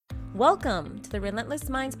Welcome to the Relentless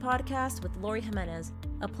Minds podcast with Lori Jimenez,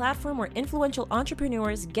 a platform where influential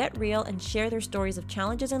entrepreneurs get real and share their stories of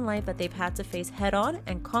challenges in life that they've had to face head on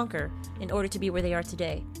and conquer in order to be where they are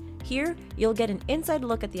today. Here, you'll get an inside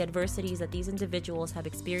look at the adversities that these individuals have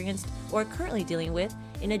experienced or are currently dealing with,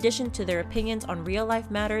 in addition to their opinions on real life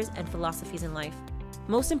matters and philosophies in life.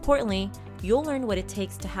 Most importantly, you'll learn what it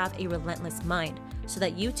takes to have a relentless mind so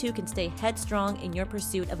that you too can stay headstrong in your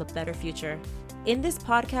pursuit of a better future. In this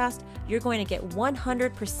podcast, you're going to get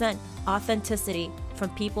 100% authenticity from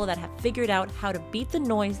people that have figured out how to beat the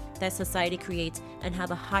noise that society creates and have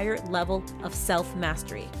a higher level of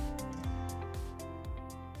self-mastery.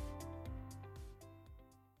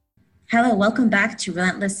 Hello, welcome back to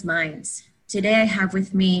Relentless Minds. Today I have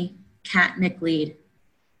with me Kat McLead.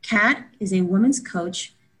 Kat is a women's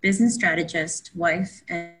coach, business strategist, wife,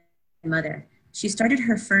 and mother. She started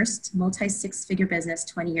her first multi-six-figure business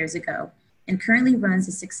 20 years ago and currently runs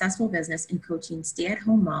a successful business in coaching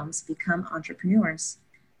stay-at-home moms become entrepreneurs.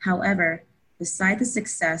 However, beside the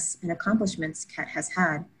success and accomplishments Kat has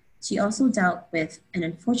had, she also dealt with an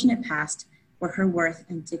unfortunate past where her worth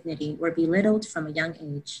and dignity were belittled from a young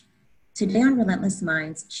age. Today on Relentless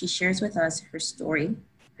Minds, she shares with us her story,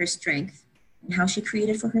 her strength, and how she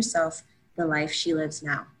created for herself the life she lives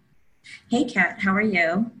now. Hey Kat, how are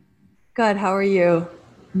you? Good, how are you?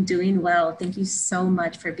 I'm doing well. Thank you so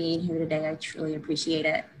much for being here today. I truly appreciate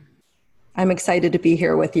it. I'm excited to be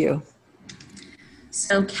here with you.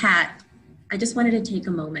 So Kat, I just wanted to take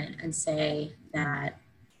a moment and say that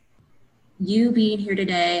you being here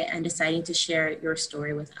today and deciding to share your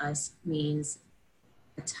story with us means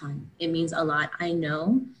a ton. It means a lot. I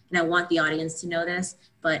know, and I want the audience to know this,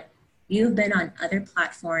 but you've been on other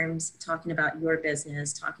platforms talking about your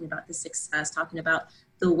business, talking about the success, talking about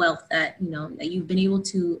the wealth that you've been able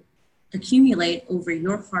to accumulate over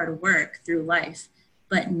your hard work through life,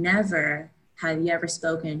 but never have you ever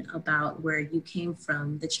spoken about where you came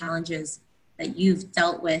from, the challenges that you've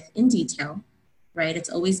dealt with in detail, right?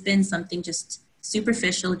 It's always been something just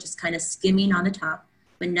superficial, just kind of skimming on the top,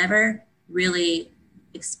 but never really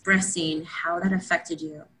expressing how that affected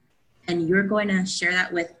you. And you're going to share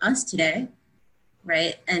that with us today,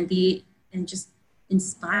 right? And just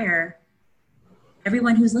inspire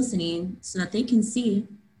everyone who's listening so that they can see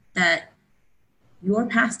that your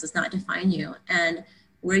past does not define you, and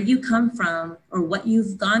where you come from or what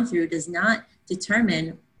you've gone through does not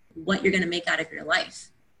determine what you're going to make out of your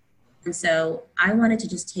life. And so I wanted to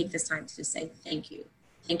just take this time to just say thank you.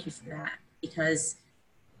 Thank you for that, because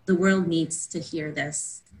the world needs to hear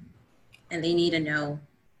this and they need to know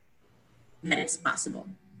that it's possible.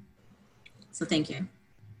 So thank you.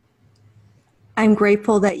 I'm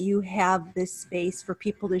grateful that you have this space for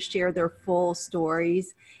people to share their full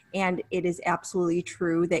stories. And it is absolutely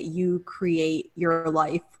true that you create your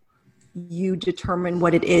life. You determine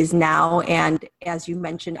what it is now. And as you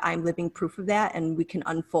mentioned, I'm living proof of that, and we can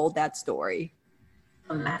unfold that story.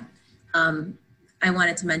 From that, I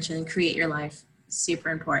wanted to mention create your life. Super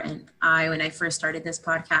important. When I first started this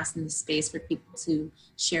podcast in the space for people to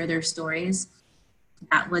share their stories,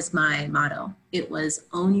 that was my motto. It was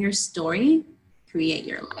own your story, create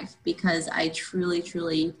your life, because I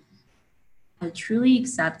truly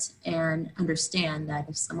accept and understand that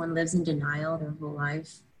if someone lives in denial their whole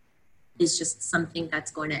life, it's just something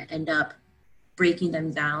that's going to end up breaking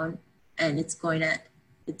them down, and it's going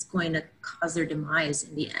to cause their demise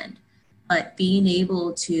in the end. But being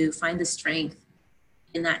able to find the strength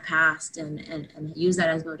in that past and use that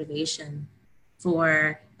as motivation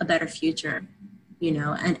for a better future,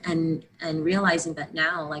 and realizing that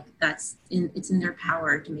now, like it's in their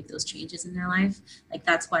power to make those changes in their life. Like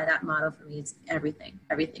that's why that motto for me is everything.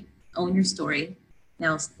 Own your story.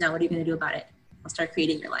 Now what are you going to do about it? I'll start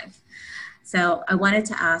creating your life. So I wanted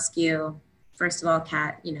to ask you, first of all,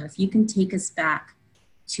 Kat, if you can take us back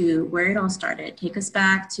to where it all started, take us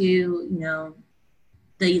back to,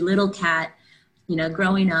 the little Kat,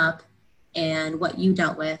 growing up and what you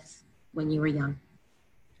dealt with when you were young.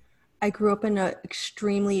 I grew up in an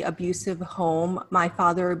extremely abusive home. My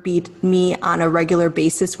father beat me on a regular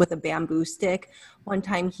basis with a bamboo stick. One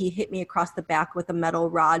time he hit me across the back with a metal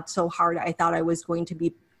rod so hard I thought I was going to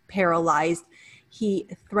be paralyzed. He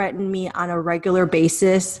threatened me on a regular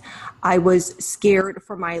basis. I was scared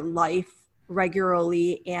for my life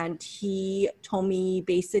regularly, and he told me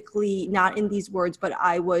basically, not in these words, but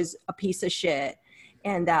I was a piece of shit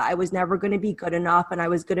and that I was never going to be good enough and I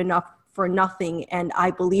was good enough for nothing. And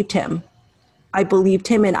I believed him.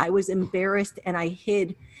 And I was embarrassed, and I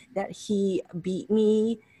hid that he beat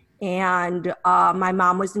me And my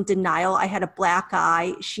mom was in denial. I had a black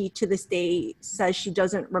eye. She, to this day, says she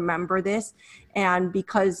doesn't remember this. And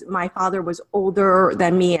because my father was older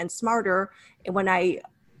than me and smarter, when I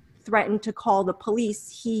threatened to call the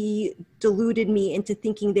police, he deluded me into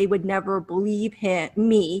thinking they would never believe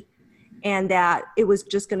me, and that it was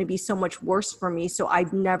just going to be so much worse for me. So I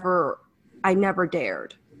never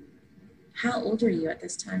dared. How old are you at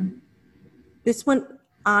this time? This went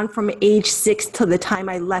on from age 6 to the time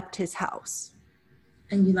I left his house.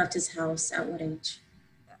 And you left his house at what age?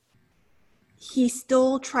 He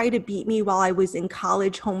still tried to beat me while I was in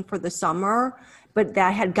college, home for the summer, but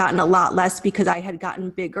that had gotten a lot less because I had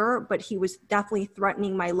gotten bigger. But he was definitely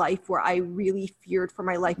threatening my life, where I really feared for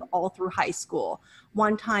my life all through high school.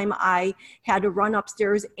 One time I had to run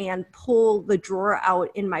upstairs and pull the drawer out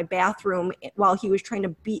in my bathroom while he was trying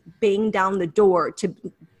to bang down the door to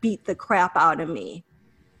beat the crap out of me.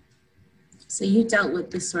 So you dealt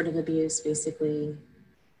with this sort of abuse basically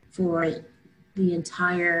for the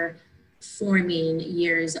entire forming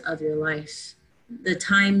years of your life. The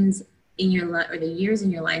times in your life, or the years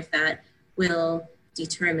in your life, that will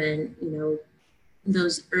determine,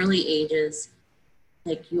 those early ages,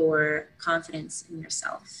 like your confidence in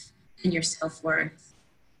yourself and your self-worth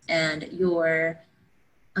and your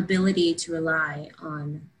ability to rely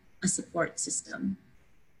on a support system,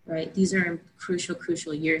 right? These are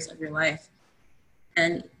crucial years of your life.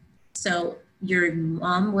 And so your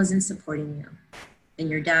mom wasn't supporting you, and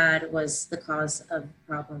your dad was the cause of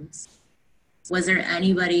problems. Was there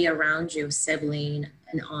anybody around you, sibling,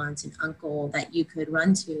 an aunt, an uncle, that you could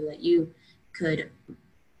run to, that you could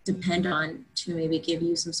depend on to maybe give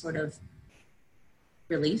you some sort of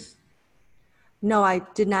relief? No, I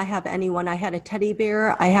did not have anyone. I had a teddy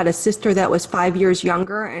bear. I had a sister that was 5 years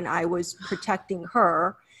younger, and I was protecting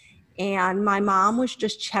her. And my mom was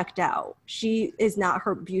just checked out. She is not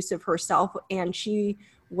abusive herself, and she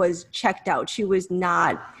was checked out. She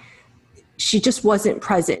just wasn't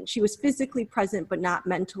present. She was physically present, but not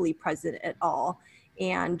mentally present at all.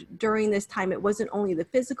 And during this time, it wasn't only the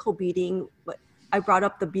physical beating, but I brought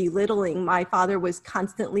up the belittling. My father was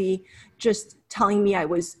constantly just telling me I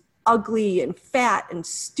was ugly and fat and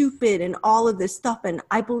stupid and all of this stuff, and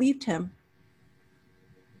I believed him.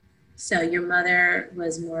 So your mother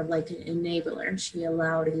was more of like an enabler. She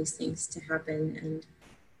allowed these things to happen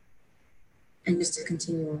and just to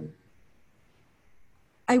continue on.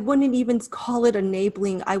 I wouldn't even call it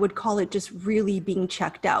enabling. I would call it just really being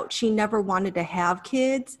checked out. She never wanted to have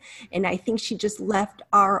kids, and I think she just left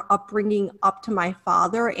our upbringing up to my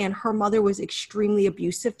father, and her mother was extremely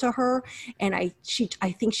abusive to her, and I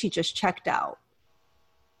think she just checked out.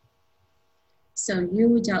 So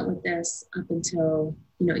you dealt with this up until,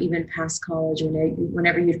 even past college,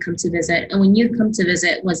 whenever you'd come to visit. And when you'd come to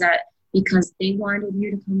visit, was that because they wanted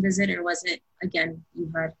you to come visit, or was it, again,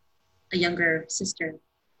 you had a younger sister?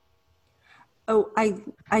 Oh,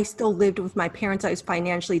 I still lived with my parents. I was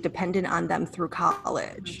financially dependent on them through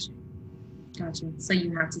college. Gotcha. So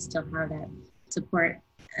you have to still have that support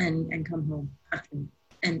and come home after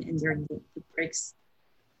and during the breaks.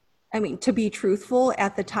 I mean, to be truthful,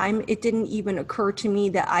 at the time, it didn't even occur to me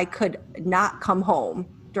that I could not come home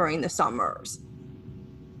during the summers.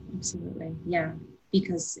 Absolutely. Yeah.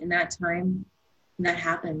 Because in that time, that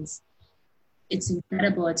happens. It's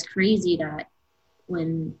incredible. It's crazy that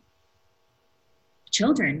when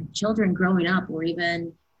children growing up, or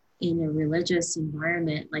even in a religious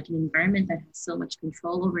environment, like an environment that has so much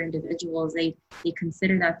control over individuals, they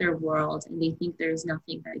consider that their world, and they think there's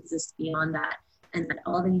nothing that exists beyond that. And that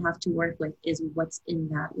all they have to work with is what's in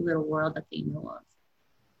that little world that they know of.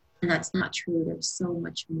 And that's not true. There's so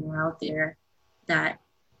much more out there that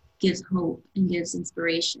gives hope and gives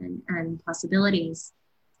inspiration and possibilities.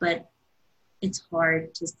 But it's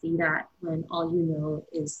hard to see that when all you know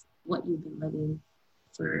is what you've been living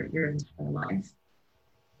for your entire life.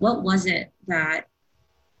 What was it that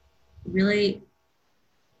really,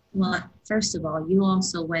 well, first of all, you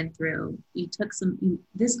also went through,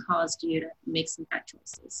 this caused you to make some bad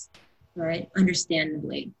choices, right?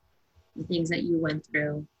 Understandably, the things that you went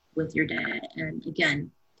through with your dad. And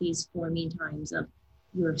again, these forming times of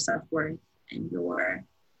your self-worth and your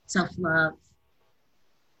self-love.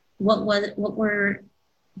 What were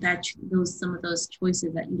some of those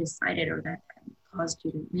choices that you decided, or that caused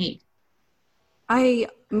you to make? I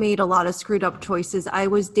made a lot of screwed up choices. I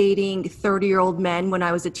was dating 30-year-old men when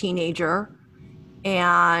I was a teenager,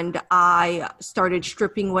 and I started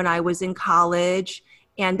stripping when I was in college.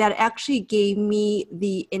 And that actually gave me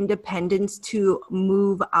the independence to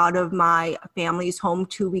move out of my family's home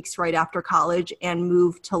 2 weeks right after college and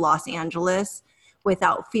move to Los Angeles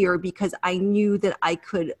without fear, because I knew that I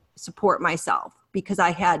could support myself because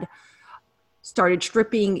I had started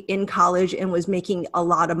stripping in college and was making a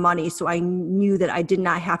lot of money. So I knew that I did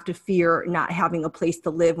not have to fear not having a place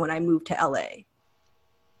to live when I moved to LA.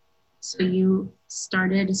 So you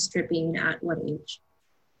started stripping at what age?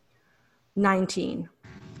 19.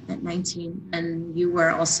 At 19. And you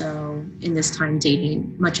were also in this time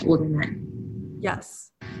dating much older men.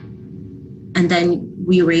 Yes. And then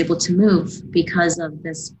we were able to move because of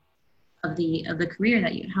this, of the career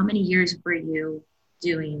that you, how many years were you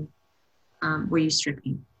doing, were you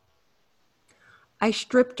stripping? I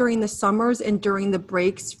stripped during the summers and during the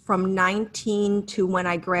breaks from 19 to when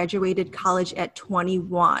I graduated college at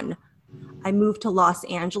 21. I moved to Los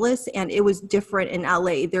Angeles and it was different in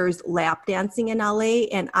LA. There's lap dancing in LA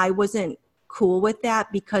and I wasn't cool with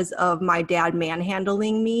that because of my dad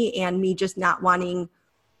manhandling me and me just not wanting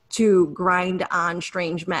to grind on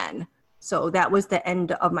strange men. So that was the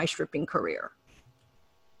end of my stripping career.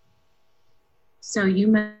 So you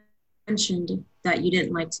mentioned that you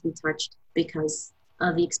didn't like to be touched because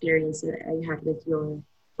of the experience that you had with your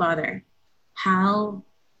father. How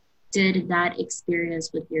did that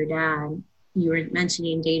experience with your dad, you were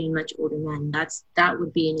mentioning dating much older men, that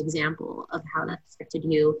would be an example of how that affected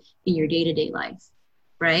you in your day-to-day life,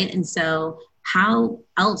 right? And so how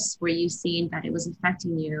else were you seeing that it was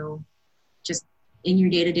affecting you just in your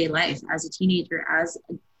day-to-day life as a teenager, as,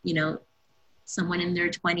 you know, someone in their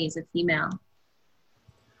 20s, a female?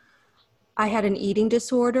 I had an eating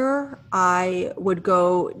disorder. I would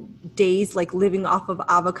go days like living off of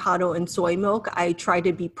avocado and soy milk. I tried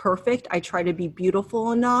to be perfect. I tried to be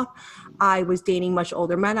beautiful enough. I was dating much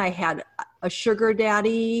older men. I had a sugar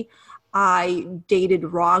daddy. I dated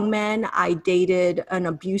wrong men. I dated an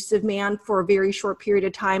abusive man for a very short period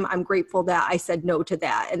of time. I'm grateful that I said no to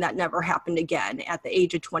that and that never happened again. At the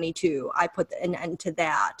age of 22, I put an end to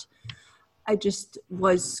that. I just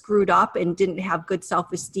was screwed up and didn't have good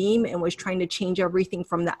self-esteem and was trying to change everything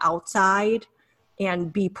from the outside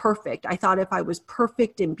and be perfect. I thought if I was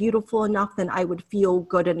perfect and beautiful enough, then I would feel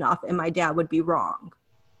good enough and my dad would be wrong.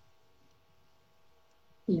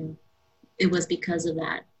 Yeah, it was because of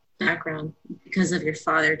that background, because of your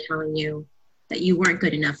father telling you that you weren't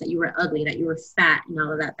good enough, that you were ugly, that you were fat and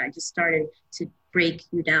all of that, that just started to break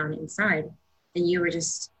you down inside. And you were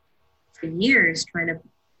just for years trying to,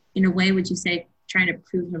 in a way, would you say, trying to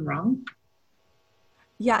prove him wrong?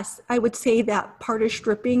 Yes, I would say that part of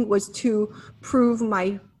stripping was to prove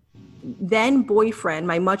my then boyfriend,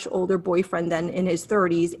 my much older boyfriend then in his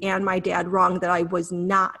 30s, and my dad wrong, that I was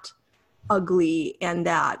not ugly and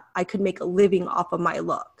that I could make a living off of my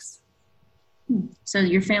looks. So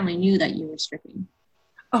your family knew that you were stripping?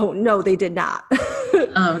 Oh, no, they did not.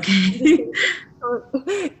 Oh, okay.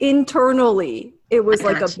 Internally, it was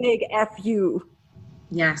like a big F you.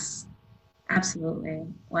 Yes, absolutely.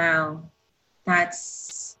 Wow.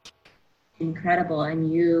 That's incredible.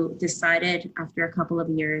 And you decided after a couple of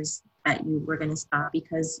years that you were going to stop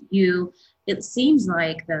because it seems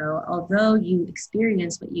like though, although you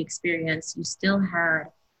experienced what you experienced, you still had,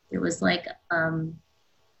 there was like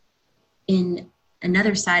in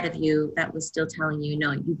another side of you that was still telling you,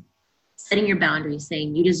 no, you setting your boundaries,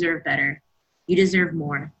 saying you deserve better, you deserve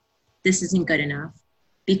more, this isn't good enough.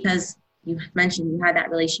 Because you mentioned you had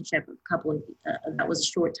that relationship a couple of, that was a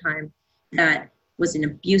short time, that was an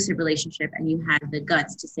abusive relationship, and you had the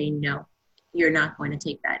guts to say, no, you're not going to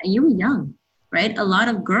take that. And you were young, right? A lot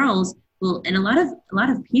of girls will, and a lot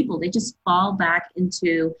of people, they just fall back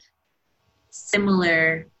into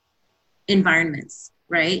similar environments,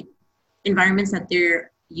 right? Environments that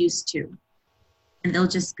they're used to. And they'll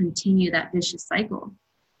just continue that vicious cycle.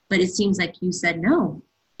 But it seems like you said no.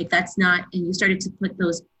 Like that's not, and you started to put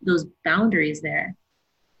those boundaries there.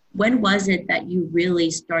 When was it that you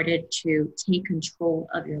really started to take control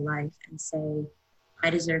of your life and say, I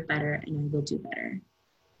deserve better and I will do better?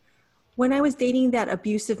 When I was dating that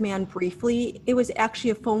abusive man briefly, it was actually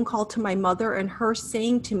a phone call to my mother and her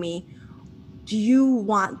saying to me, do you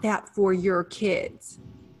want that for your kids?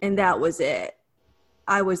 And that was it.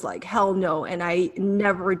 I was like, hell no. And I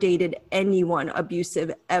never dated anyone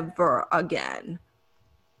abusive ever again.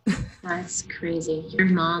 That's crazy. Your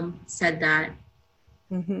mom said that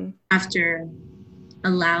after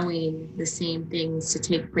allowing the same things to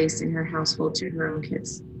take place in her household to her own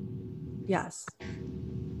kids. Yes.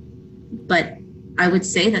 But I would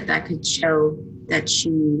say that could show that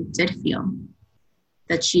she did feel,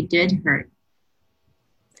 that she did hurt.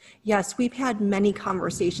 Yes, we've had many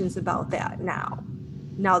conversations about that now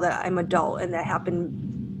that I'm adult, and that happened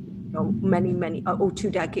many 2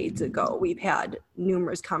 decades ago. We've had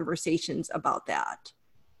numerous conversations about that.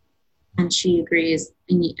 And she agrees,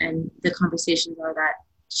 and the conversations are that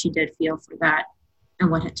she did feel for that and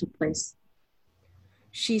what had took place?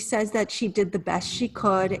 She says that she did the best she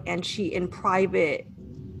could, and she in private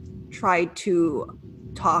tried to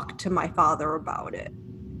talk to my father about it.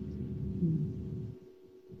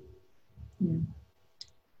 Yeah.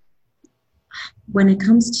 When it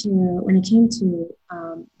came to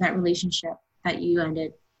that relationship that you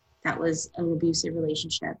ended, that was an abusive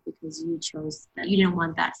relationship because you chose that you didn't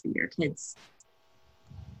want that for your kids.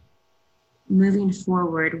 Moving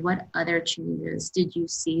forward, what other changes did you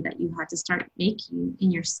see that you had to start making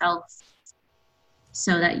in yourself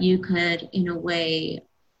so that you could, in a way,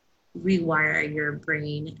 rewire your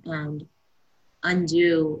brain and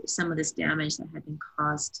undo some of this damage that had been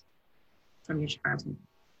caused from your childhood?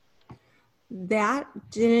 That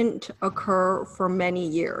didn't occur for many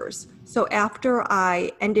years. So after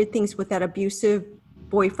I ended things with that abusive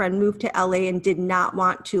boyfriend, moved to LA and did not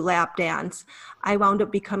want to lap dance, I wound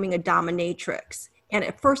up becoming a dominatrix. And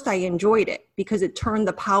at first I enjoyed it because it turned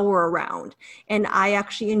the power around. And I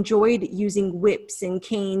actually enjoyed using whips and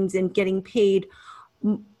canes and getting paid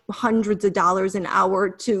hundreds of dollars an hour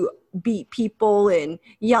to beat people and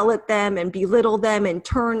yell at them and belittle them and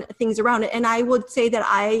turn things around. And I would say that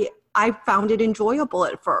I found it enjoyable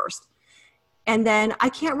at first. And then I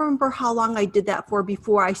can't remember how long I did that for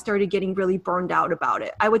before I started getting really burned out about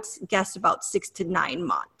it. I would guess about 6 to 9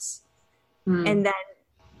 months. And then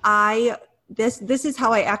this is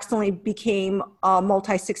how I accidentally became a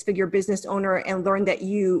multi 6-figure business owner and learned that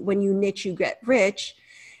when you niche, you get rich,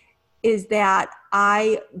 is that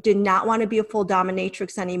I did not want to be a full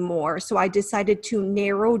dominatrix anymore. So I decided to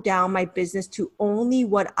narrow down my business to only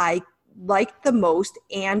what I liked the most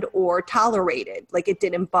and or tolerated, like it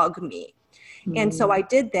didn't bug me. And so I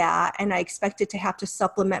did that, and I expected to have to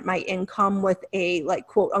supplement my income with a like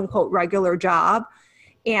quote unquote regular job,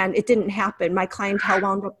 and it didn't happen. My clientele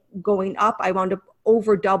wound up going up. I wound up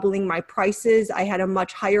over doubling my prices. I had a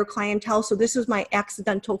much higher clientele. So this was my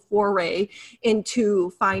accidental foray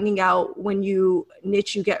into finding out when you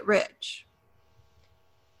niche, you get rich.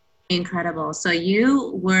 Incredible. So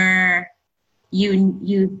you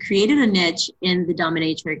created a niche in the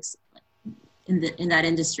dominatrix in that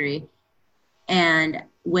industry, and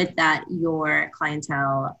with that your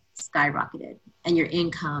clientele skyrocketed and your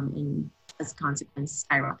income as a consequence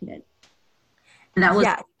skyrocketed. And that was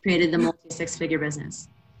created the multi 6-figure business.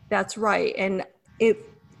 That's right. And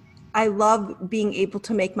I love being able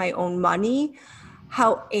to make my own money.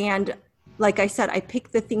 And like I said, I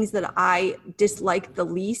picked the things that I disliked the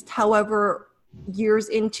least. However, years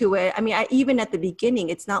into it, I mean, even at the beginning,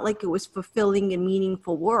 it's not like it was fulfilling and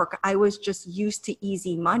meaningful work. I was just used to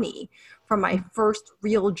easy money from my first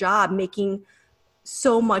real job, making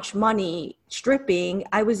so much money stripping.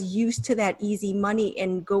 I was used to that easy money,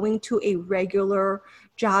 and going to a regular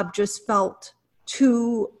job just felt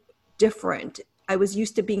too different. I was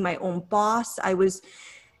used to being my own boss. I would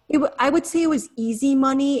say it was easy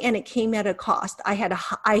money, and it came at a cost.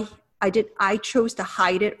 I chose to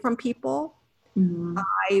hide it from people. Mm-hmm.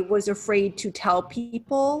 I was afraid to tell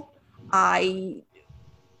people. I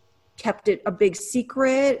kept it a big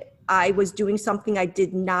secret. I was doing something I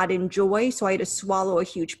did not enjoy, so I had to swallow a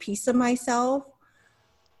huge piece of myself.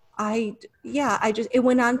 It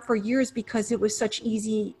went on for years because it was such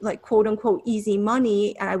easy, like quote unquote, easy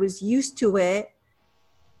money, and I was used to it.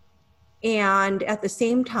 And at the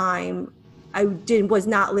same time, was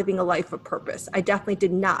not living a life of purpose. I definitely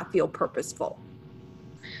did not feel purposeful.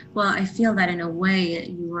 Well, I feel that in a way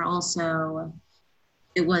you were also,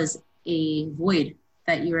 it was a void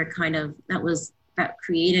that you were that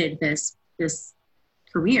created this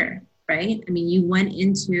career, right? I mean, you went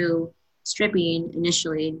into stripping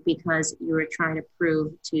initially because you were trying to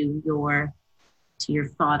prove to your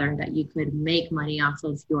father that you could make money off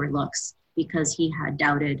of your looks because he had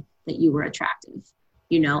doubted that you were attractive,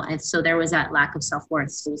 and so there was that lack of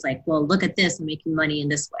self-worth. So it was like, well, look at this, I'm making money in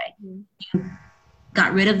this way. Mm-hmm.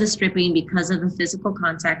 Got rid of the stripping because of the physical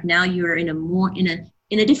contact. Now you're in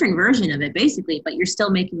a different version of it, basically, but you're still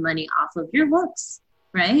making money off of your looks,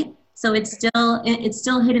 right? So it's still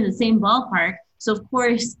hitting the same ballpark. So of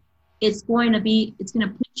course, it's going to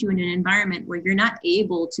put you in an environment where you're not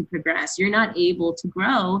able to progress, you're not able to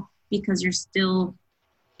grow because you're still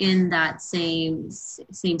in that same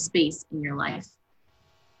space in your life.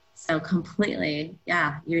 So completely,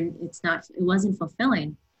 it wasn't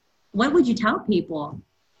fulfilling. What would you tell people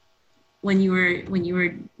when you were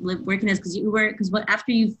working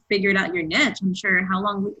after you figured out your niche? I'm sure, how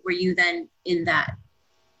long were you then in that?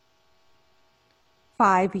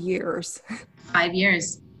 5 years. 5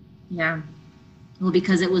 years. Yeah. Well,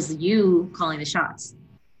 because it was you calling the shots.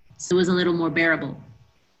 So it was a little more bearable,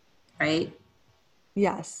 right?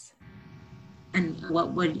 Yes. And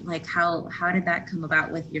what would, like, how did that come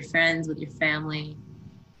about with your friends, with your family?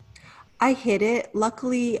 I hid it.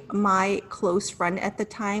 Luckily, my close friend at the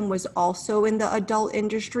time was also in the adult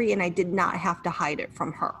industry, and I did not have to hide it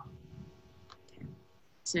from her.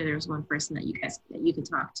 So there was one person that you could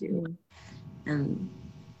talk to, and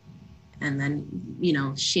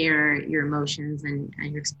then, share your emotions and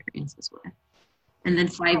your experiences with. And then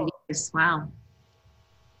 5 years, wow.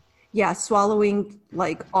 Yeah, swallowing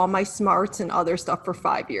like all my smarts and other stuff for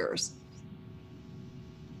 5 years.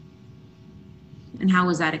 And how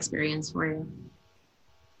was that experience for you?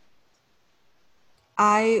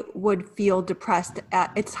 I would feel depressed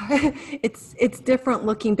at it's it's different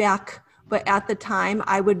looking back, but at the time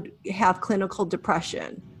I would have clinical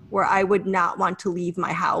depression where I would not want to leave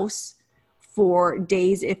my house for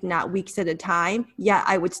days, if not weeks at a time. Yet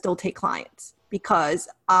I would still take clients because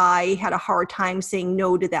I had a hard time saying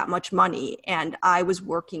no to that much money and I was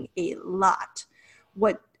working a lot.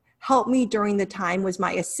 What helped me during the time was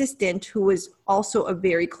my assistant, who was also a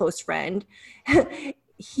very close friend.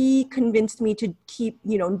 He convinced me to keep,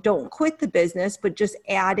 don't quit the business, but just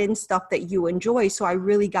add in stuff that you enjoy. So I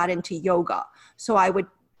really got into yoga. So I would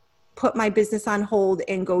put my business on hold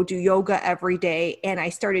and go do yoga every day. And I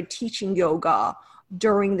started teaching yoga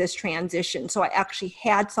during this transition. So I actually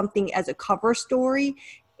had something as a cover story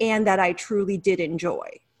and that I truly did enjoy.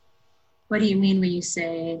 What do you mean when you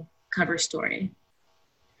say cover story?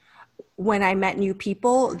 When I met new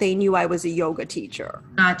people, they knew I was a yoga teacher.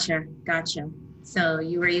 Gotcha. So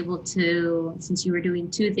you were able to, since you were doing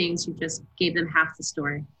two things, you just gave them half the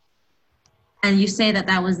story. And you say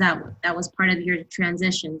that was part of your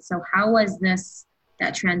transition. So how was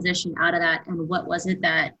that transition out of that? And what was it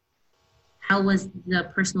how was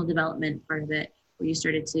the personal development part of it, where you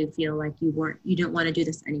started to feel like you didn't want to do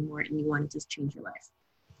this anymore and you wanted to change your life?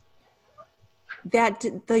 That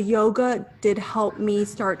the yoga did help me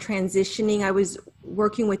start transitioning. I was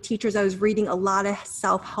working with teachers. I was reading a lot of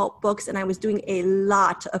self-help books and I was doing a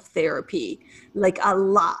lot of therapy, like a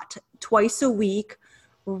lot, twice a week,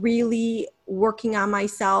 really working on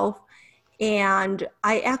myself. And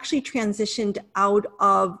I actually transitioned out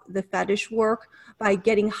of the fetish work by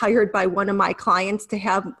getting hired by one of my clients to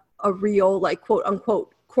have a real, like, quote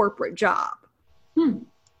unquote, corporate job.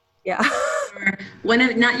 Yeah.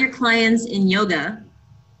 Not your clients in yoga.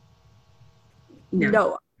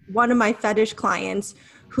 No, one of my fetish clients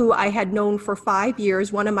who I had known for 5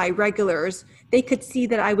 years, one of my regulars, they could see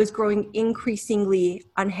that I was growing increasingly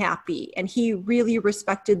unhappy. And he really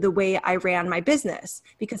respected the way I ran my business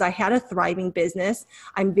because I had a thriving business.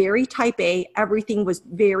 I'm very type A. Everything was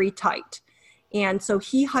very tight. And so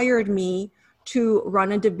he hired me to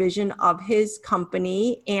run a division of his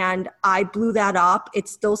company and I blew that up.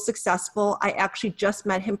 It's still successful. I actually just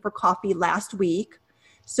met him for coffee last week.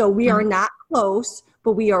 So we are not close,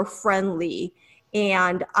 but we are friendly.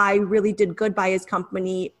 And I really did good by his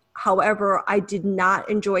company. However, I did not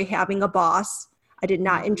enjoy having a boss. I did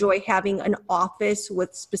not enjoy having an office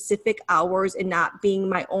with specific hours and not being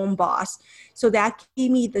my own boss. So that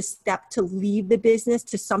gave me the step to leave the business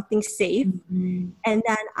to something safe. Mm-hmm. And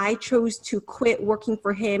then I chose to quit working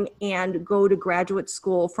for him and go to graduate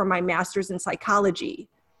school for my master's in psychology.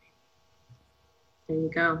 There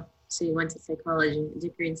you go. So you went to psychology, a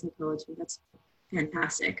degree in psychology. That's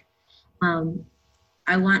fantastic. Because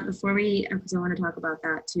I want to talk about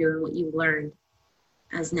that too, and what you've learned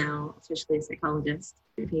as now officially a psychologist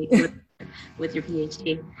with your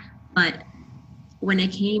PhD. But when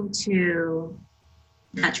it came to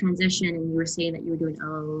that transition, and you were saying that you were doing a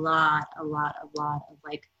lot of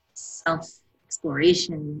like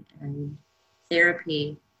self-exploration and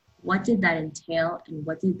therapy, what did that entail and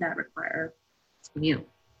what did that require from you?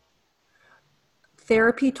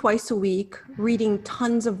 Therapy twice a week, reading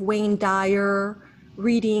tons of Wayne Dyer,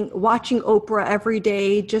 watching Oprah every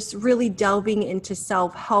day, just really delving into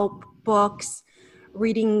self-help books,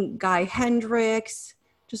 reading Guy Hendricks,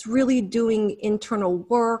 just really doing internal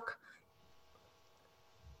work,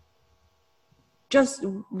 just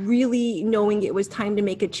really knowing it was time to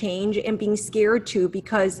make a change and being scared too,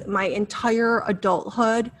 because my entire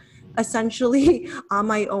adulthood, essentially on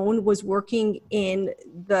my own, was working in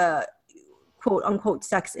the quote unquote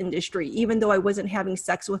sex industry. Even though I wasn't having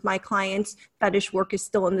sex with my clients, fetish work is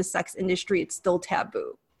still in the sex industry. It's still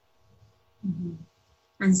taboo. Mm-hmm.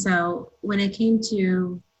 And so when it came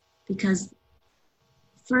to, because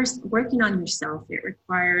first working on yourself, it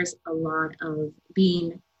requires a lot of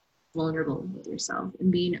being vulnerable with yourself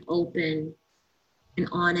and being open and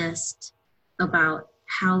honest about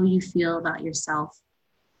how you feel about yourself,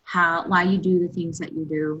 why you do the things that you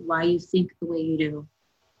do, why you think the way you do,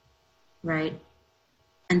 right?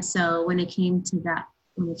 And so when it came to that,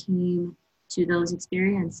 when it came to those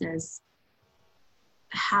experiences,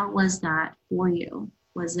 how was that for you?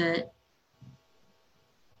 Did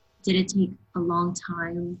it take a long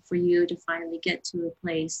time for you to finally get to a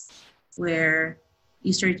place where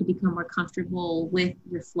you started to become more comfortable with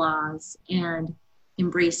your flaws and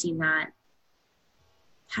embracing that?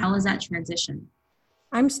 How was that transition?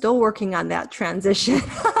 I'm still working on that transition. It's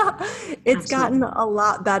Absolutely. gotten a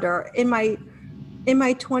lot better. In my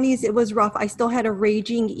 20s, it was rough. I still had a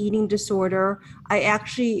raging eating disorder. I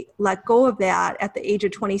actually let go of that at the age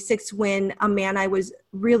of 26 when a man I was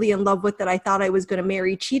really in love with that I thought I was going to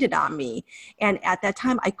marry cheated on me. And at that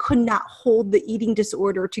time, I could not hold the eating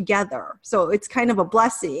disorder together. So it's kind of a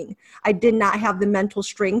blessing. I did not have the mental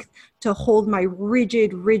strength to hold my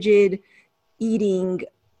rigid eating,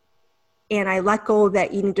 and I let go of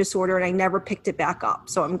that eating disorder and I never picked it back up.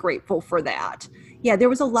 So I'm grateful for that. Yeah, there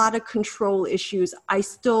was a lot of control issues. I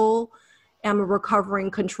still am a recovering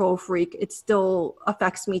control freak. It still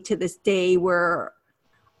affects me to this day where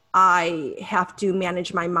I have to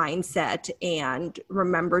manage my mindset and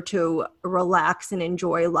remember to relax and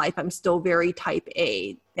enjoy life. I'm still very type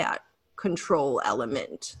A, that control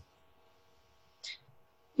element.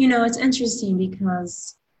 You know, it's interesting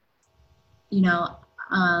because, you know,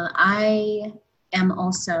 I am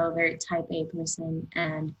also a very type A person,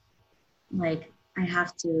 and like I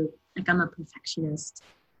have to, like, I'm a perfectionist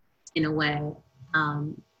in a way.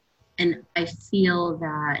 Um, and I feel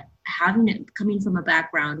that having it coming from a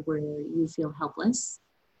background where you feel helpless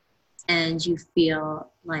and you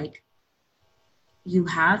feel like you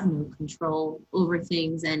have no control over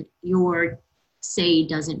things and your say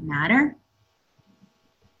doesn't matter,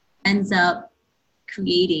 ends up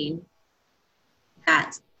creating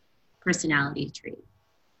that personality trait,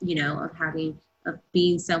 you know, of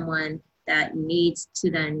being someone that needs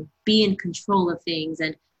to then be in control of things.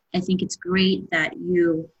 And I think it's great that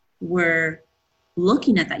you were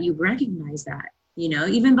looking at that, you recognize that, you know,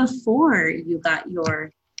 even before you got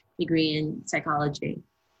your degree in psychology,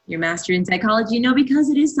 your master in psychology, you know,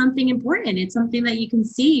 because it is something important. It's something that you can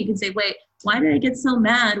see. You can say, wait, why did I get so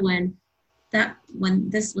mad when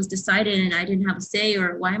this was decided and I didn't have a say?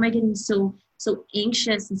 Or why am I getting so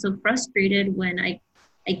anxious and so frustrated when I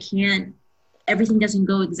can't, everything doesn't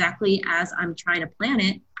go exactly as I'm trying to plan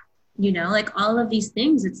it, you know, like all of these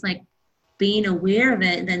things. It's like being aware of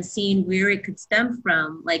it and then seeing where it could stem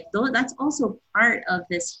from. Like that's also part of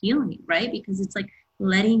this healing, right? Because it's like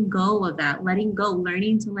letting go of that, letting go,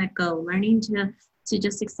 learning to let go, learning to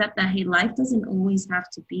just accept that, hey, life doesn't always have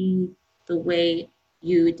to be the way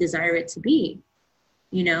you desire it to be.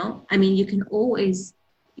 You know, I mean, you're always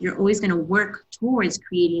going to work towards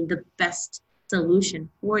creating the best solution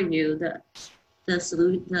for you, the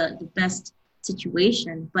best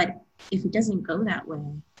situation. But if it doesn't go that way,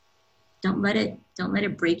 don't let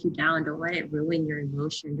it break you down. Don't let it ruin your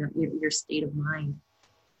emotion, your state of mind.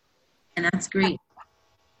 And that's great.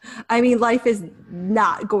 I mean, life is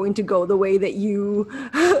not going to go the way that you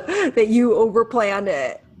that you overplanned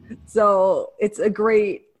it. So it's a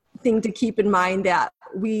great thing to keep in mind that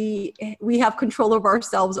we have control of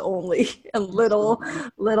ourselves only and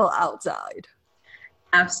Absolutely. little outside.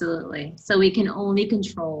 Absolutely. So we can only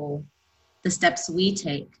control the steps we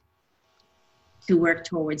take to work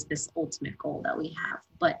towards this ultimate goal that we have.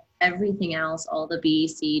 But everything else, all the B,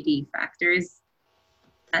 C, D factors,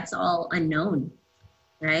 that's all unknown,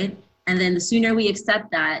 right? And then the sooner we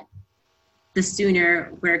accept that, the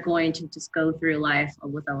sooner we're going to just go through life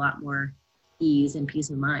with a lot more ease and peace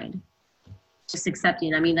of mind. Just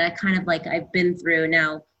accepting. I mean, that kind of like I've been through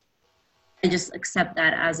now. I just accept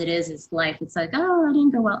that as it is. It's life. It's like, oh, I didn't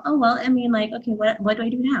go well. Oh, well, I mean, like, okay, what do I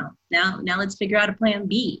do now? Now let's figure out a plan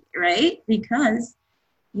B, right? Because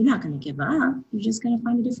you're not going to give up. You're just going to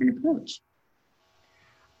find a different approach.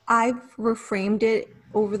 I've reframed it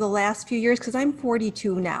over the last few years because I'm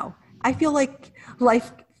 42 now. I feel like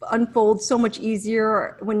life unfolds so much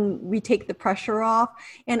easier when we take the pressure off.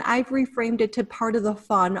 And I've reframed it to part of the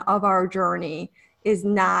fun of our journey is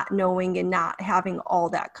not knowing and not having all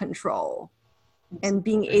that control and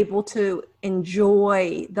being able to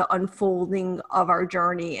enjoy the unfolding of our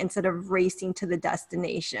journey instead of racing to the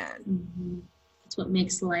destination. Mm-hmm. That's what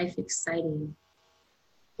makes life exciting.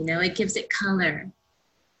 You know, it gives it color,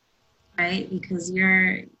 right? Because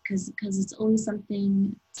it's always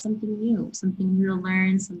something new to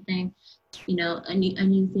learn, something, you know, a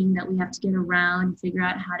new thing that we have to get around, figure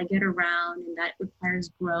out how to get around, and that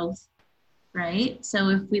requires growth, right? So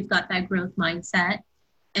if we've got that growth mindset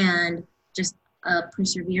and just a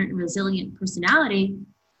perseverant and resilient personality,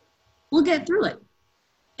 we'll get through it.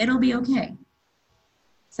 It'll be okay.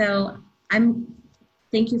 So I'm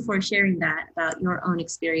thank you for sharing that about your own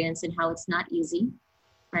experience and how it's not easy,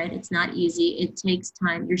 right? It's not easy. It takes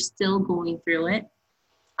time. You're still going through it.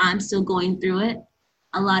 I'm still going through it.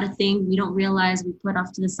 A lot of things we don't realize we put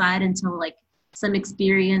off to the side until like some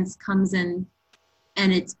experience comes in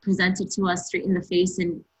and it's presented to us straight in the face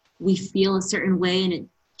and we feel a certain way and it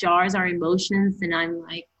jars our emotions. And I'm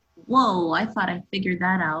like, whoa, I thought I figured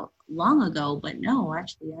that out long ago, but no,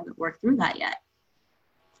 actually I haven't worked through that yet.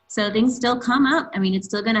 So things still come up. I mean, it's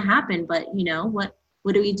still going to happen, but you know, what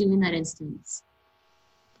do we do in that instance?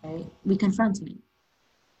 Okay? We confront it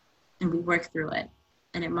and we work through it.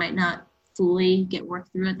 And it might not fully get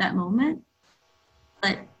worked through at that moment,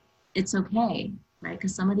 but it's okay, right?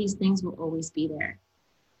 Because some of these things will always be there.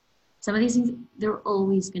 Some of these things, they're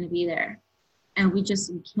always going to be there. And we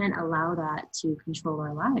can't allow that to control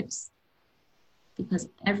our lives because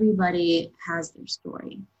everybody has their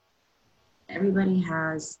story. Everybody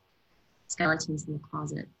has skeletons in the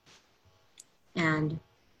closet. And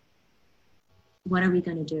what are we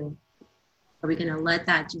going to do? Are we going to let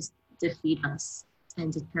that just defeat us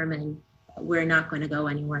and determine we're not going to go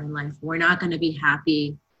anywhere in life? We're not going to be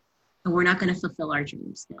happy and we're not going to fulfill our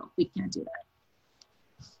dreams. No, we can't do that.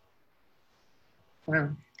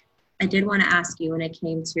 So I did want to ask you when it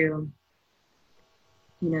came to, you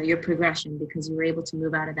know, your progression, because you were able to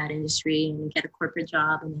move out of that industry and get a corporate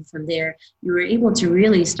job. And then from there, you were able to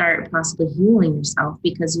really start possibly healing yourself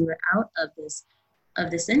because you were out of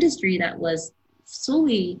this industry that was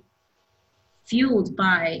solely fueled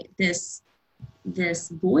by this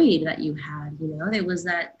void that you had. You know, there was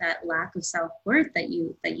that lack of self-worth that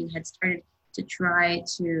you had started to try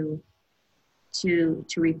to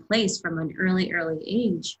replace from an early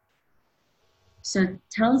age. So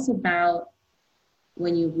tell us about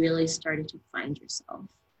when you really started to find yourself.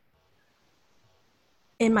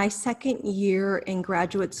 In my second year in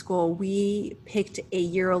graduate school, we picked a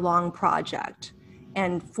year-long project.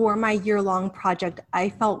 And for my year-long project, I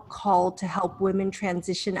felt called to help women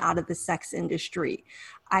transition out of the sex industry.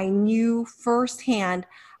 I knew firsthand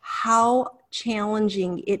how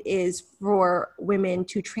challenging it is for women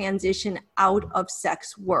to transition out of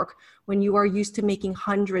sex work when you are used to making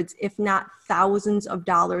hundreds, if not thousands of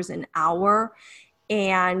dollars an hour.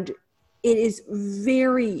 And it is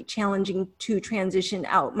very challenging to transition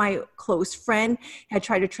out. My close friend had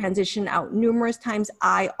tried to transition out numerous times.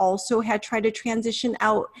 I also had tried to transition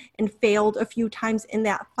out and failed a few times in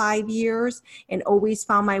that 5 years and always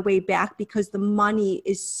found my way back because the money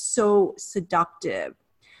is so seductive.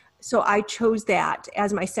 So I chose that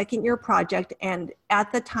as my second year project. And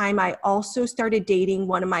at the time, I also started dating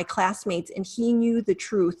one of my classmates, and he knew the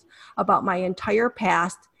truth about my entire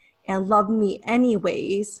past and loved me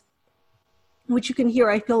anyways, which you can hear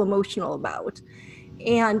I feel emotional about.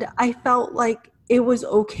 And I felt like it was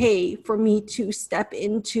okay for me to step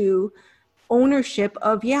into ownership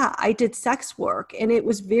of, yeah, I did sex work, and it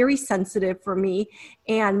was very sensitive for me.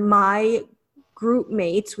 And my group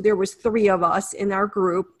mates, there was 3 of us in our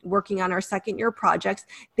group working on our second year projects.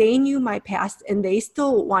 They knew my past and they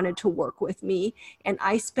still wanted to work with me. And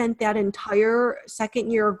I spent that entire second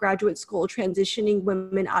year of graduate school transitioning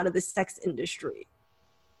women out of the sex industry.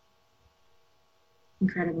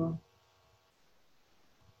 Incredible.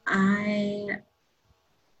 I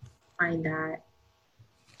find that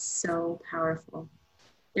so powerful.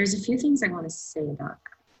 There's a few things I want to say about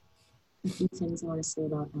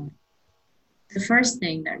that. The first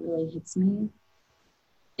thing that really hits me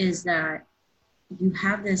is that you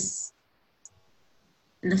have this,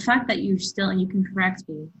 and the fact that you still, and you can correct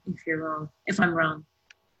me if I'm wrong,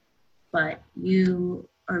 but you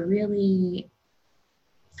are really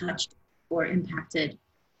touched or impacted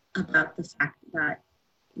about the fact that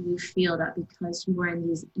you feel that because you were in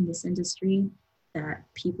this industry, that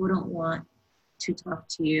people don't want to talk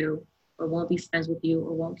to you or won't be friends with you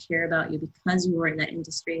or won't care about you because you were in that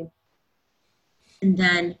industry.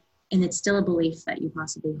 And it's still a belief that you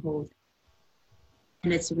possibly hold.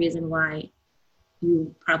 And it's the reason why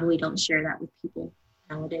you probably don't share that with people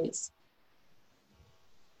nowadays.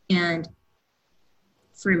 And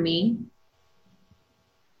for me,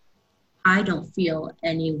 I don't feel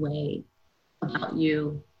any way about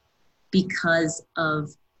you because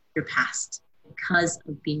of your past, because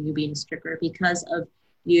of being a stripper, because of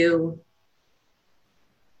you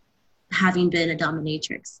having been a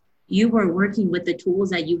dominatrix. You were working with the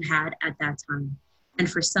tools that you had at that time. And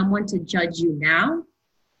for someone to judge you now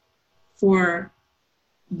for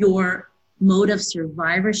your mode of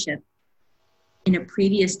survivorship in a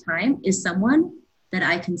previous time is someone that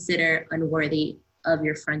I consider unworthy of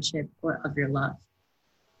your friendship or of your love.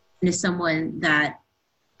 And is someone that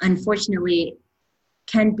unfortunately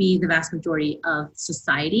can be the vast majority of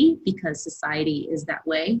society because society is that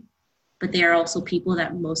way. But they are also people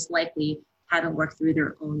that most likely haven't worked through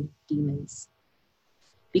their own demons.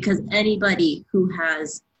 Because anybody who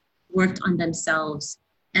has worked on themselves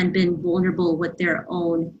and been vulnerable with their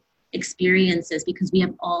own experiences, because we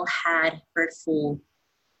have all had hurtful,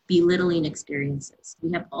 belittling experiences.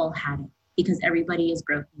 We have all had it because everybody is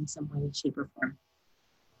broken in some way, shape, or form.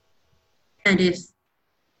 And if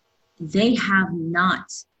they have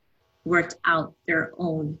not worked out their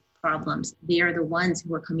own problems, they are the ones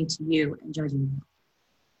who are coming to you and judging you.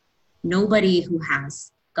 Nobody who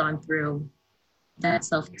has gone through that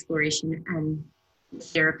self-exploration and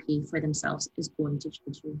therapy for themselves is going to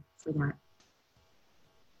judge you for that.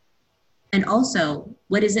 And also,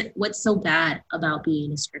 what's so bad about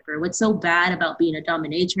being a stripper? What's so bad about being a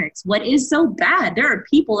dominatrix? What is so bad? There are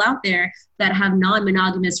people out there that have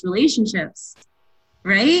non-monogamous relationships,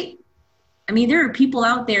 right? I mean, there are people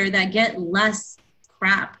out there that get less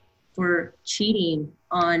crap for cheating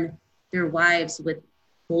on their wives with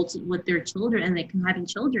their children and like having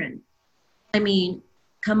children. I mean,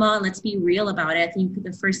 come on, let's be real about it. I think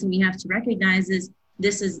the first thing we have to recognize is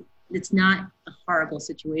it's not a horrible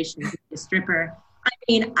situation to be a stripper. I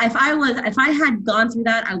mean, if I had gone through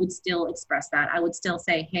that, I would still express that. I would still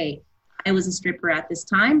say, hey, I was a stripper at this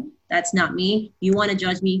time. That's not me. You want to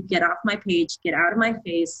judge me? Get off my page. Get out of my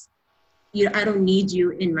face. I don't need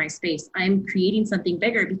you in my space. I'm creating something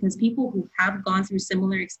bigger because people who have gone through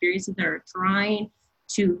similar experiences that are trying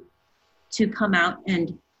to come out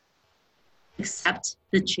and accept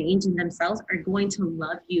the change in themselves are going to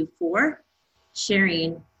love you for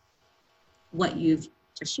sharing what you've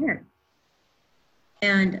just shared.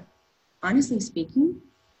 And honestly speaking,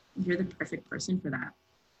 you're the perfect person for that.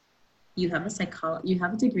 You have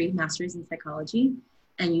a degree, master's in psychology,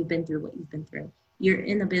 and you've been through what you've been through. You're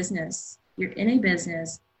in a business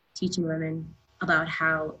teaching women about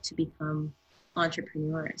how to become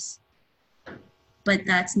entrepreneurs. But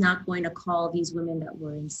that's not going to call these women that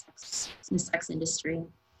were in the sex industry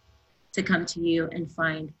to come to you and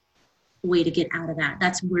find a way to get out of that.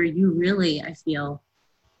 That's where you really, I feel,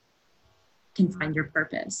 can find your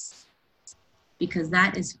purpose, because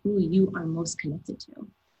that is who you are most connected to,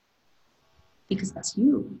 because that's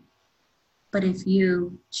you. But if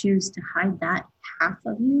you choose to hide that half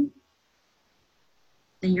of you,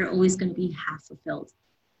 then you're always going to be half fulfilled.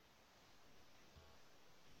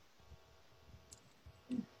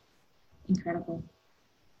 Incredible.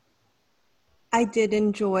 I did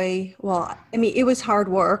enjoy, it was hard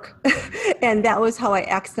work. And that was how I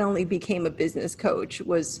accidentally became a business coach,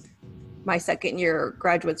 was my second year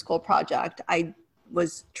graduate school project. I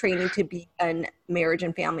was training to be a marriage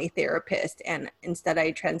and family therapist. And instead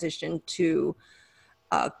I transitioned to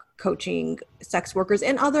coaching sex workers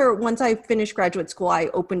and once I finished graduate school, I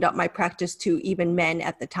opened up my practice to even men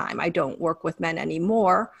at the time. I don't work with men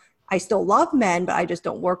anymore. I still love men, but I just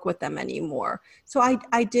don't work with them anymore. So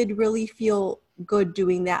I did really feel good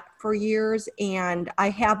doing that for years. And I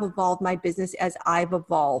have evolved my business as I've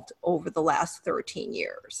evolved over the last 13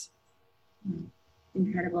 years.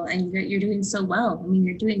 Incredible. And you're doing so well. I mean,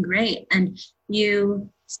 you're doing great. And you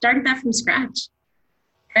started that from scratch,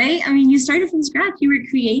 right? I mean, you started from scratch. You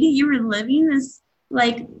were living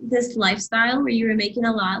this lifestyle where you were making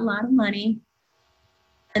a lot of money,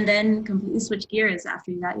 and then completely switch gears after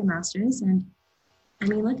you got your master's. And I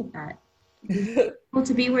mean, look at that. Well,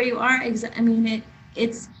 to be where you are, I mean,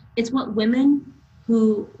 it's what women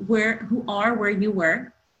who are where you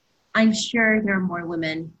were. I'm sure there are more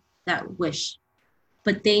women that wish,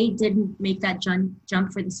 but they didn't make that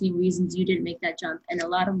jump for the same reasons you didn't make that jump. And a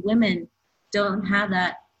lot of women don't have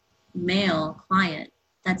that male client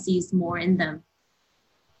that sees more in them,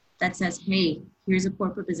 that says, hey, here's a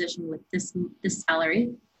corporate position with this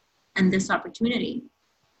salary and this opportunity,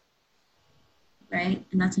 right?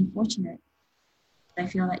 And that's unfortunate. But I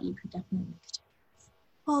feel that you could definitely make a difference.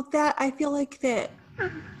 Well, I feel like that, I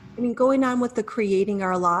mean, going on with the creating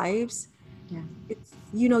our lives, yeah. It's,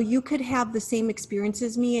 you could have the same experience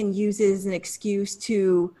as me and use it as an excuse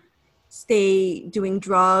to stay doing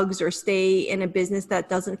drugs or stay in a business that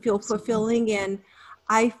doesn't feel fulfilling. And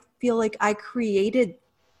I feel like I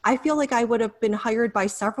would have been hired by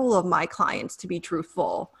several of my clients, to be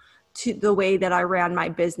truthful, to the way that I ran my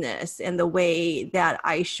business and the way that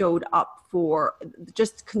I showed up. For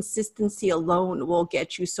just consistency alone will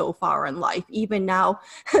get you so far in life. Even now,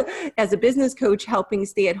 as a business coach, helping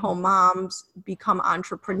stay-at-home moms become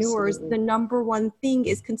entrepreneurs, Absolutely. The number one thing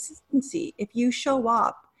is consistency. If you show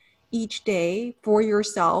up each day for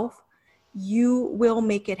yourself, you will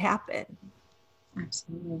make it happen.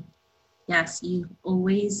 Absolutely. Yes, you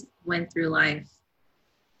always went through life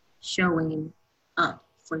showing up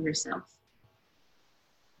for yourself,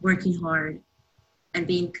 working hard and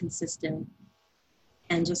being consistent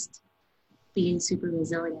and just being super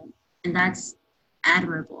resilient. And that's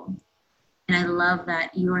admirable. And I love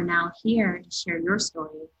that you are now here to share your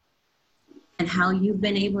story and how you've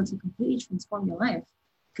been able to completely transform your life.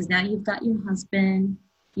 Because now you've got your husband,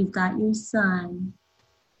 you've got your son,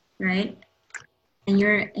 right? And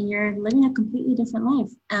you're living a completely different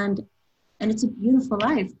life. And it's a beautiful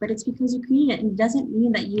life, but it's because you created it. And it doesn't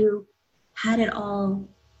mean that you had it all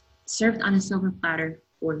served on a silver platter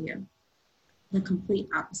for you. The complete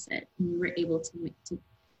opposite. You were able to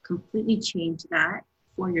completely change that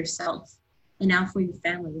for yourself. And now for your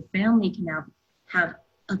family. Your family can now have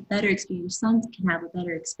a better experience. Your sons can have a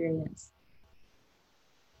better experience.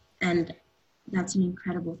 And that's an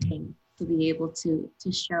incredible thing to be able to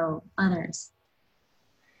show others.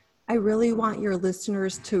 I really want your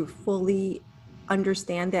listeners to fully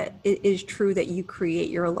understand that it is true that you create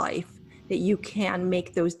your life, that you can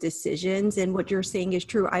make those decisions. And what you're saying is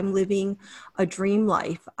true. I'm living a dream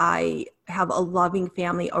life. I have a loving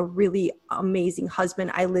family, a really amazing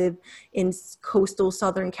husband. I live in coastal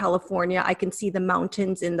Southern California. I can see the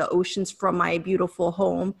mountains and the oceans from my beautiful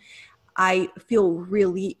home. I feel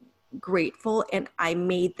really grateful, and I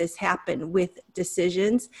made this happen with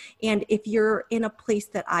decisions. And if you're in a place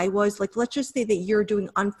that I was, like, let's just say that you're doing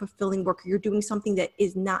unfulfilling work, or you're doing something that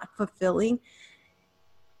is not fulfilling,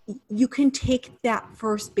 you can take that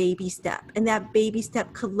first baby step, and that baby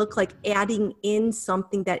step could look like adding in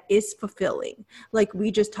something that is fulfilling. Like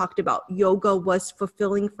we just talked about, yoga was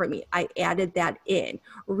fulfilling for me. I added that in.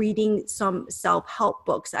 Reading some self-help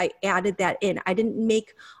books, I added that in. I didn't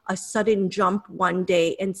make a sudden jump one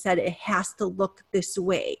day and said it has to look this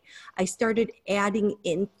way. I started adding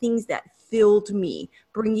in things that filled me,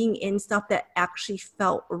 bringing in stuff that actually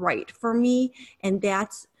felt right for me. And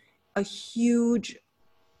that's a huge,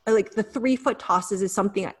 like the 3-foot tosses is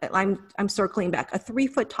something I'm circling back. A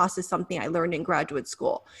 3-foot toss is something I learned in graduate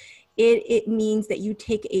school. It means that you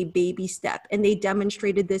take a baby step, and they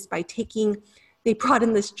demonstrated this by they brought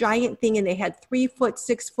in this giant thing, and they had 3 foot,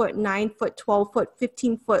 6 foot, 9 foot, 12 foot,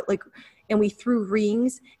 15 foot, and we threw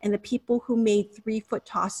rings, and the people who made 3-foot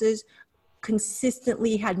tosses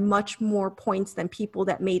consistently had much more points than people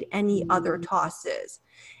that made any other tosses.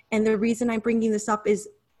 And the reason I'm bringing this up is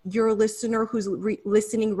your listener who's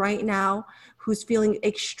listening right now, who's feeling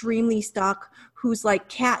extremely stuck, who's like,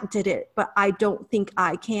 Kat did it, but I don't think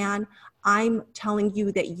I can. I'm telling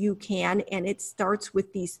you that you can. And it starts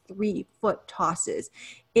with these 3-foot tosses.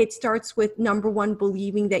 It starts with, number one,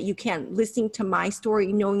 believing that you can. Listening to my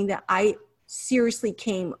story, knowing that I seriously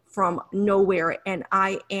came from nowhere, and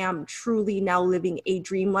I am truly now living a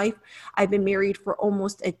dream life. I've been married for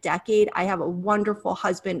almost a decade. I have a wonderful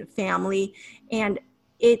husband, family, and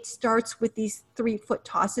it starts with these 3-foot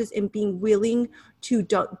tosses and being willing to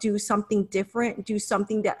do something different, do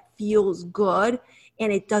something that feels good.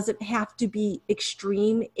 And it doesn't have to be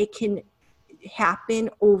extreme. It can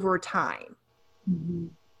happen over time. Mm-hmm.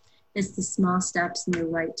 It's the small steps in the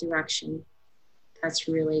right direction. That's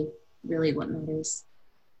really, really what matters.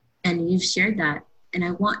 And you've shared that. And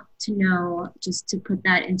I want to know, just to put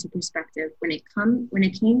that into perspective, when it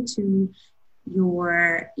came to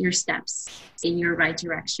your steps in your right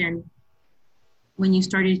direction, when you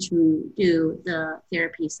started to do the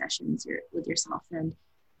therapy sessions with yourself and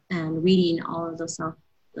reading all of the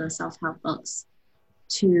self-help books,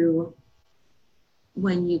 to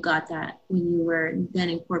when you were then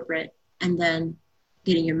in corporate and then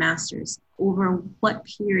getting your master's, over what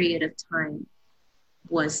period of time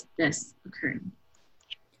was this occurring?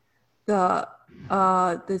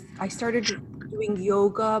 I started doing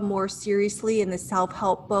yoga more seriously in the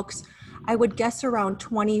self-help books. I would guess around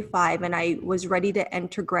 25, and I was ready to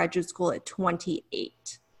enter graduate school at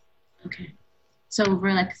 28. Okay. So over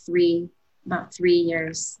about 3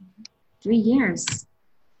 years. 3 years,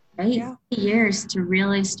 right? Yeah. 3 years to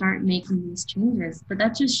really start making these changes. But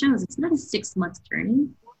that just shows it's not a 6-month journey.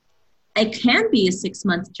 It can be a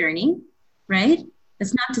 6-month journey, right?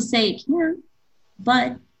 That's not to say it can't,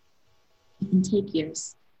 but it can take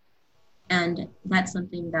years. And that's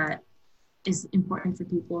something that is important for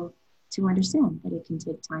people to understand, that it can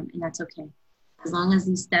take time, and that's okay. As long as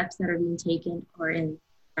these steps that are being taken are in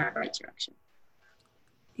that right direction.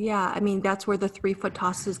 Yeah, I mean, that's where the 3-foot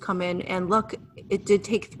tosses come in. And look, it did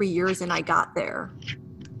take 3 years, and I got there.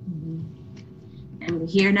 Mm-hmm. And we're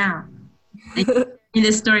here now. In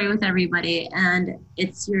this story with everybody, and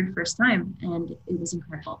it's your first time, and it was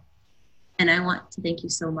incredible. And I want to thank you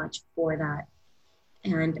so much for that.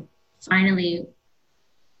 And finally,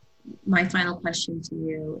 my final question to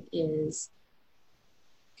you is,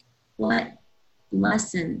 what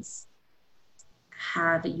lessons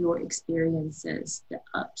have your experiences, the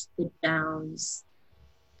ups, the downs,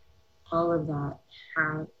 all of that,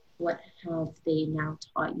 what have they now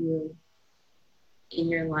taught you in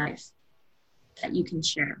your life that you can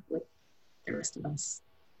share with the rest of us?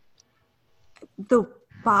 The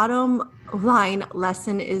bottom line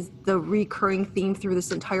lesson is the recurring theme through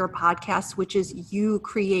this entire podcast, which is you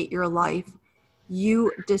create your life,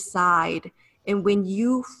 you decide. And when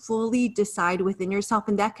you fully decide within yourself,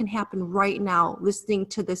 and that can happen right now, listening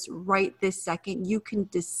to this right this second, you can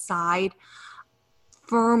decide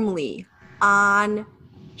firmly on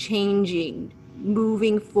changing,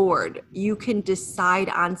 moving forward. You can decide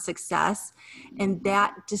on success, and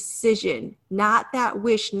that decision, not that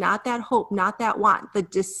wish, not that hope, not that want, the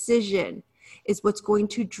decision is what's going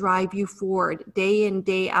to drive you forward day in,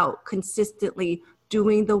 day out, consistently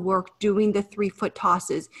doing the work, doing the 3-foot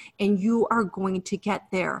tosses, and you are going to get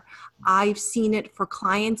there. I've seen it for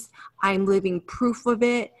clients. I'm living proof of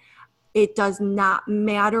it. It does not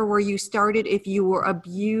matter where you started, if you were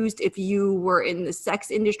abused, if you were in the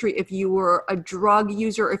sex industry, if you were a drug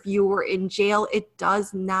user, if you were in jail, it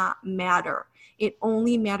does not matter. It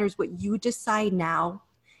only matters what you decide now.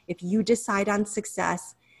 If you decide on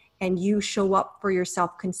success and you show up for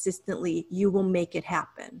yourself consistently, you will make it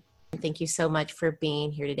happen. Thank you so much for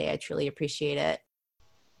being here today. I truly appreciate it.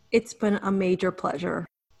 It's been a major pleasure.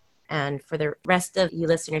 And for the rest of you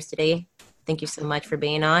listeners today, thank you so much for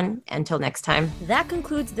being on. Until next time. That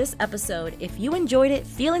concludes this episode. If you enjoyed it,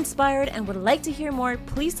 feel inspired, and would like to hear more,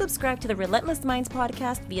 please subscribe to the Relentless Minds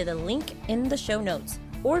podcast via the link in the show notes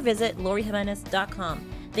or visit LoriJimenez.com.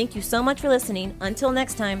 Thank you so much for listening. Until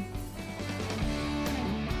next time.